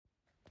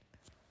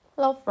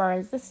Hello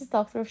friends, this is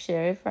Dr.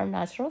 Sherry from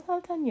Natural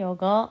Health and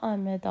Yoga.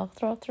 I'm a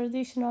doctor of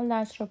traditional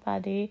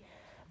naturopathy,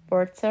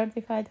 board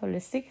certified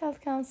holistic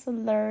health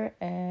counselor,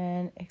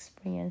 and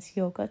experienced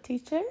yoga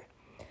teacher.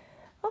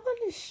 I want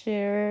to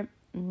share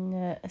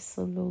a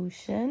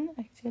solution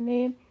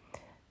actually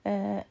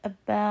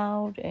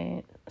about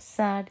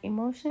sad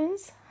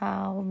emotions,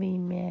 how we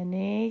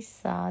manage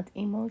sad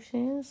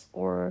emotions,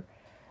 or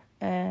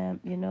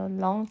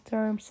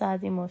long-term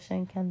sad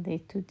emotion can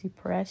lead to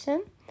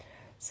depression.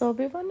 So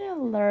we want to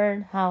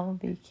learn how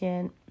we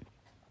can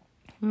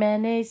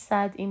manage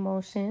sad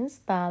emotions,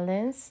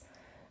 balance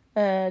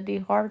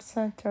the heart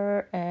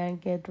center,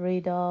 and get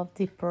rid of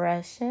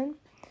depression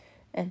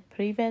and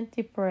prevent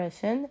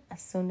depression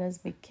as soon as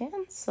we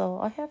can. So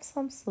I have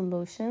some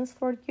solutions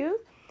for you.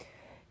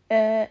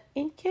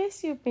 In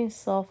case you've been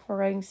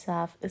suffering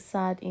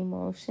sad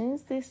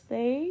emotions these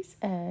days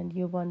and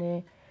you want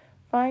to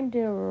find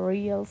the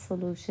real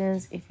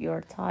solutions if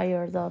you're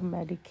tired of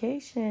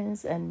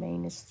medications and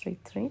mainstream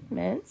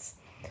treatments,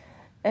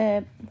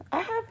 I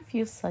have a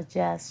few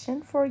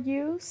suggestions for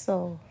you.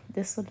 So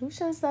the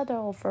solutions that I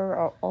offer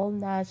are all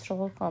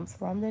natural, comes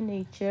from the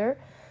nature.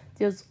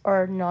 These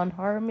are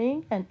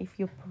non-harming, and if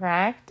you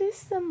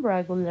practice them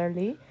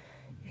regularly,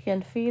 you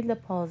can feel the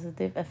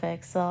positive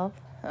effects of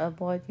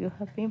what you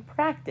have been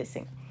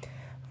practicing.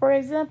 For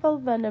example,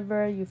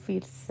 whenever you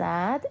feel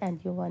sad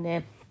and you want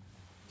to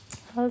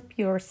help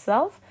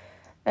yourself,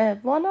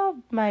 one of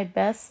my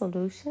best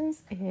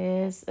solutions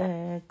is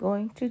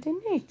going to the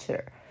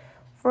nature.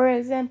 For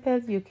example,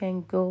 you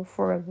can go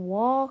for a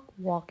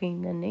walk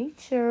in the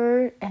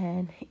nature,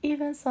 and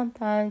even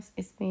sometimes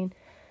it's been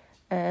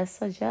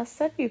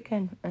suggested you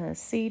can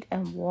sit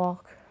and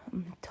walk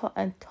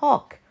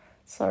talk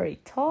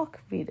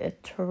with a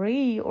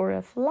tree or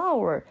a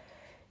flower.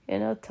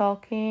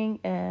 Talking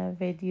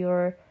with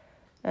your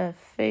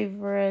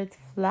favorite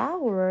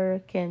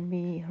flower can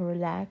be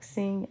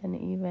relaxing and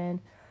even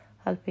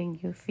helping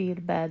you feel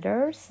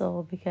better.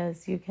 So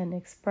because you can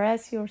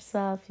express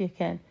yourself, you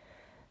can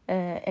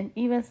and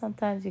even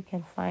sometimes you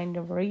can find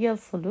the real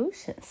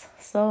solutions.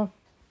 So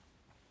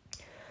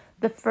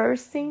the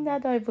first thing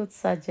that I would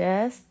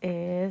suggest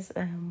is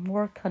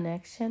more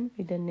connection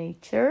with the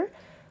nature.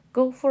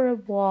 Go for a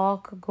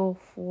walk, go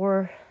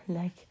for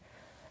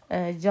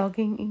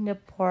jogging in the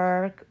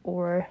park,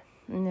 or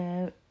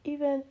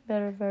even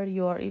wherever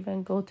you are,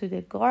 even go to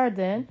the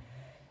garden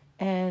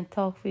and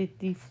talk with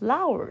the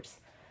flowers.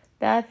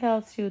 That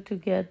helps you to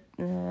get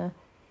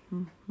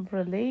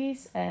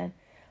release and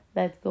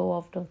let go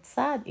of those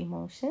sad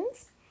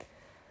emotions.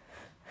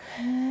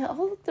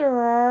 Although there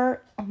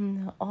are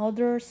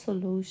other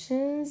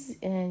solutions,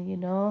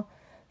 and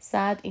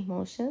sad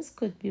emotions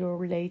could be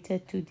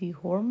related to the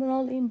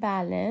hormonal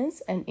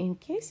imbalance, and in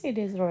case it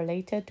is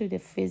related to the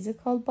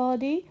physical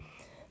body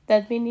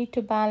that we need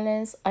to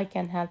balance, I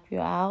can help you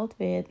out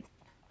with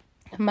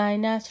my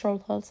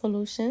natural health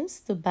solutions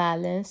to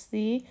balance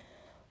the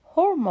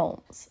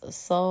hormones.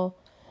 So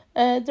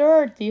there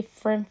are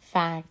different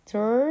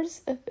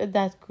factors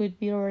that could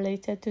be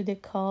related to the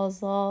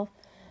cause of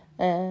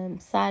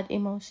sad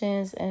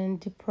emotions and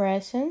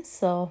depression.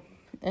 So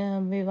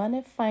we want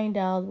to find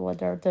out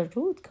what are the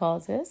root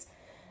causes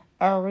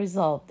and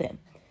resolve them.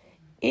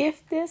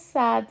 If this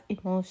sad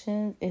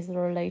emotion is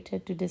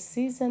related to the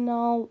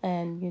seasonal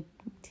and you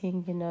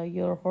think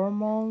your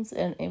hormones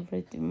and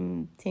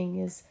everything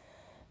is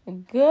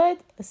good,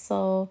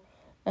 so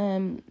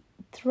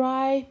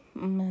try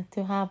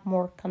to have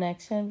more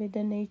connection with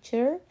the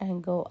nature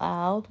and go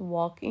out,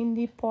 walk in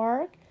the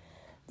park.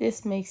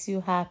 This makes you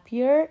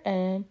happier,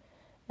 and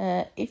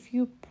if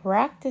you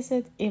practice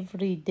it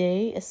every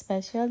day,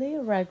 especially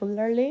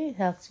regularly, it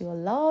helps you a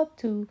lot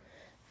to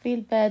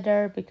feel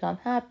better, become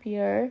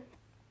happier,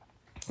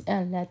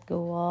 and let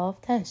go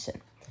of tension.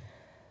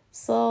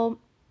 So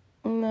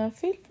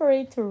feel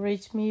free to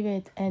reach me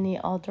with any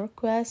other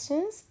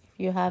questions. If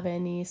you have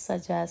any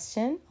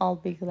suggestion, I'll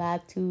be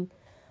glad to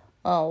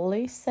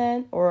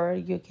listen, or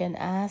you can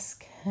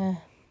ask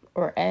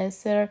or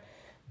answer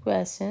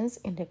questions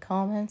in the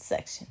comment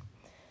section.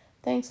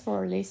 Thanks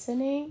for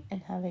listening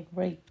and have a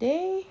great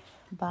day.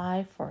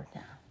 Bye for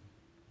now.